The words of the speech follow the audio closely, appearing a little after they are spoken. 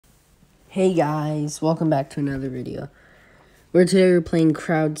Hey guys, welcome back to another video. Today we're playing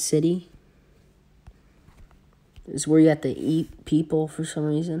Crowd City. It's where you have to eat people for some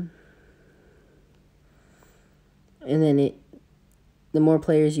reason. And then the more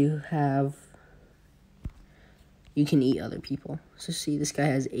players you have, you can eat other people. So see, this guy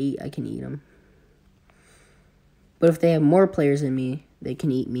has 8, I can eat him. But if they have more players than me, they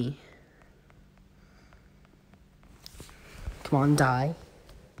can eat me. Come on, die.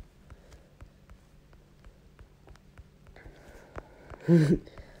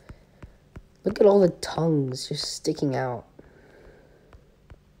 Look at all the tongues just sticking out.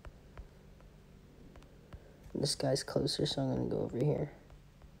 This guy's closer, so I'm going to go over here.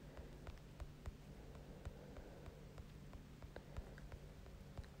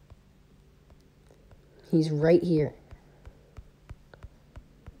 He's right here.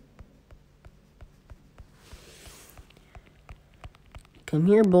 Come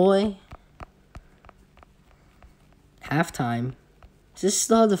here, boy. Halftime. Is this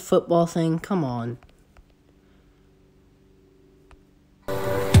still the football thing? Come on. They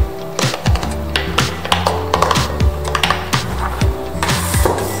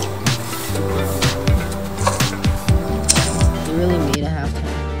really made a halftime.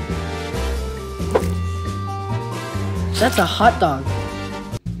 That's a hot dog.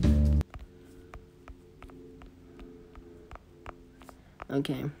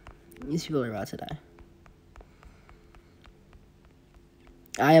 Okay. These people are about to die.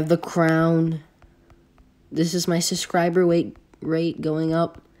 I have the crown. This is my subscriber rate going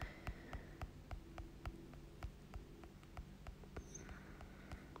up.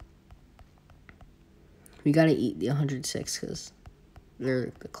 We gotta eat the 106 because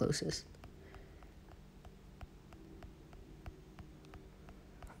they're the closest.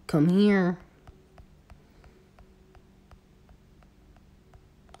 Come here.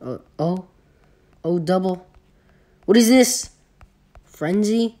 Oh, double. What is this?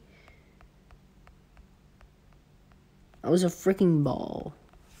 Frenzy? I was a freaking ball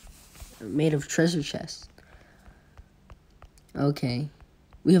made of treasure chest. Okay,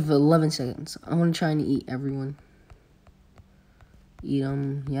 we have 11 seconds. I want to try and eat everyone. Eat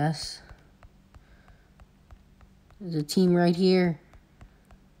them, yes. There's a team right here.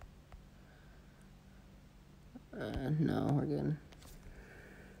 No, we're good.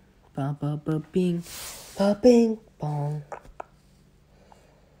 Ba ba ba bing, ba bing bong.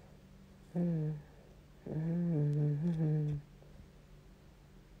 Oh,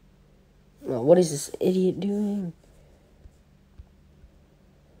 what is this idiot doing?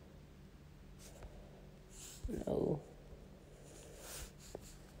 No.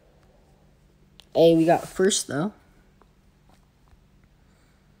 Hey, we got first though.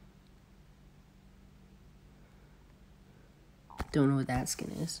 Don't know what that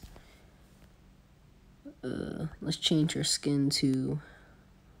skin is. Let's change our skin to...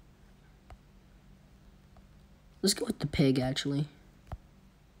 Let's go with the pig, actually.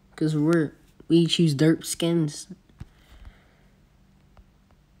 Because we choose dirt skins.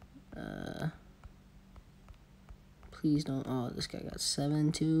 Please don't... Oh, this guy got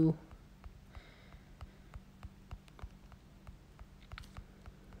 7, too.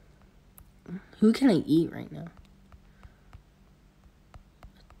 Who can I eat right now?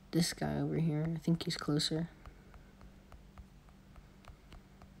 This guy over here. I think he's closer.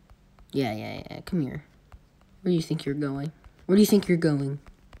 Yeah. Come here. Where do you think you're going? Where do you think you're going?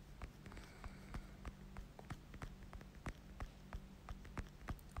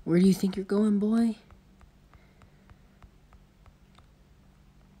 Where do you think you're going, boy?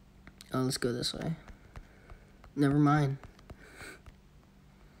 Oh, let's go this way. Never mind.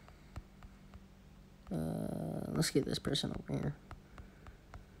 Let's get this person over here.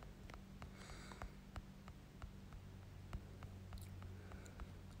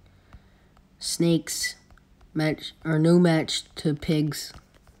 Snakes are no match to pigs.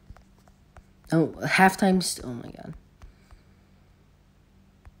 Oh, halftime. Oh my god.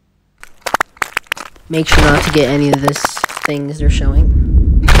 Make sure not to get any of this things they're showing.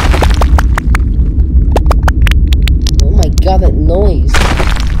 Oh my god, that noise.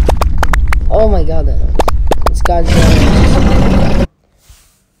 Oh my god, that noise. It's Godzilla.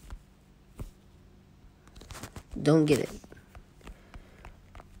 Don't get it.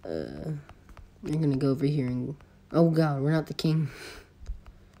 You're gonna go over here and... Oh god, we're not the king.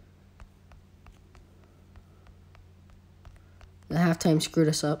 The halftime screwed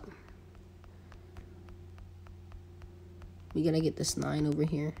us up. We gotta get this 9 over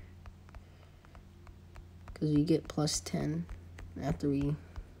here. Because we get plus 10 after we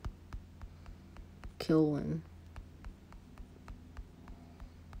kill one.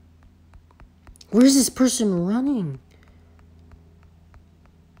 Where's this person running?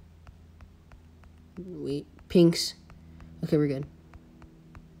 Wait, pinks. Okay, we're good.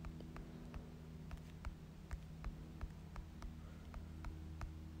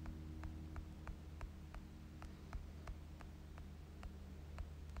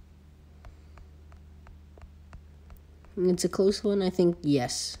 It's a close one, I think.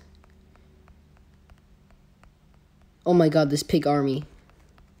 Yes. Oh my god, this pig army.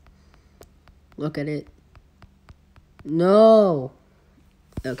 Look at it. No.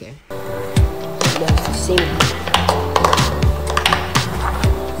 Okay. That's the same.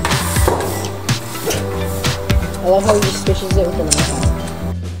 I love how he just switches it with an iPad.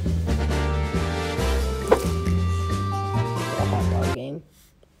 A hot bar game.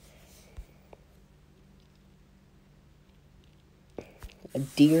 A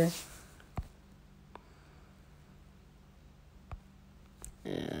deer.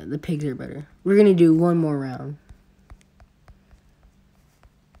 The pigs are better. We're gonna do one more round.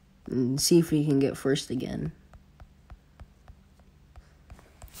 And see if we can get first again.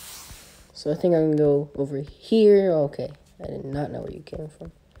 So I think I'm gonna go over here. Okay. I did not know where you came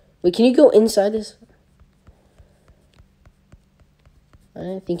from. Wait, can you go inside this? I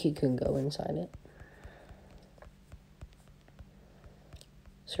didn't think you could go inside it.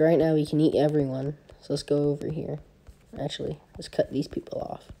 So right now we can eat everyone. So let's go over here. Actually, let's cut these people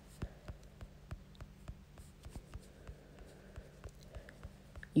off.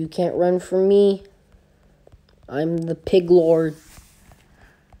 You can't run from me. I'm the pig lord.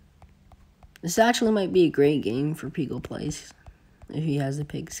 This actually might be a great game for Pigo plays. If he has the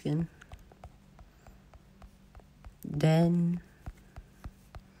pig skin. Then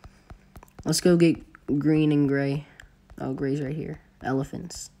let's go get green and gray. Oh, gray's right here.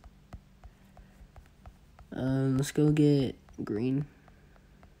 Elephants. Let's go get green.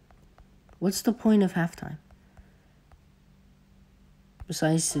 What's the point of halftime?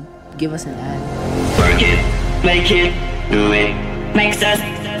 Besides to give us an ad. Work it, make it, do it, makes us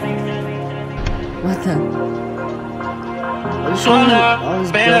What the? Are you showing me all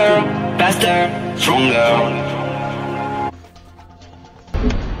this better, broken? faster, stronger.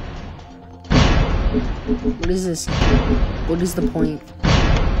 What is this? What is the point?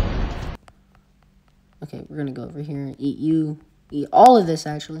 Okay, we're gonna go over here and eat you. Eat all of this,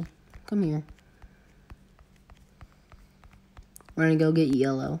 actually. Come here. We're gonna go get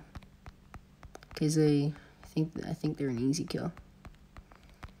yellow. Cause I think they're an easy kill.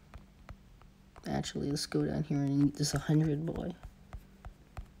 Actually, let's go down here and eat this 100 boy.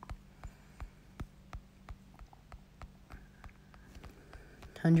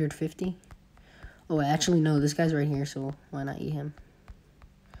 $150. Oh, actually, no, this guy's right here, so why not eat him?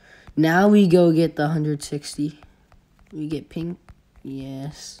 Now we go get the 160. We get pink.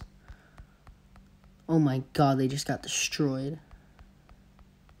 Yes. Oh my god, they just got destroyed.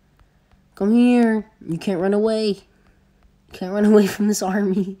 Come here. You can't run away. You can't run away from this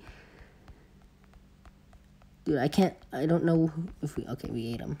army. Dude, I don't know if we... Okay,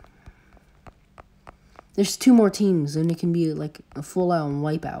 we ate them. There's 2 more teams, and it can be like a full-on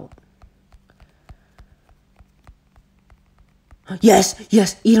wipeout. Yes,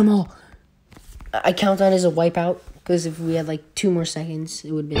 eat them all. I count that as a wipeout, because if we had like 2 more seconds,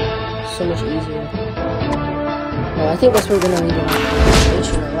 it would have been so much easier. Well, I think that's what we're going to leave it on. Make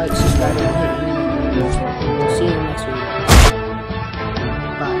sure to like, subscribe, and hit the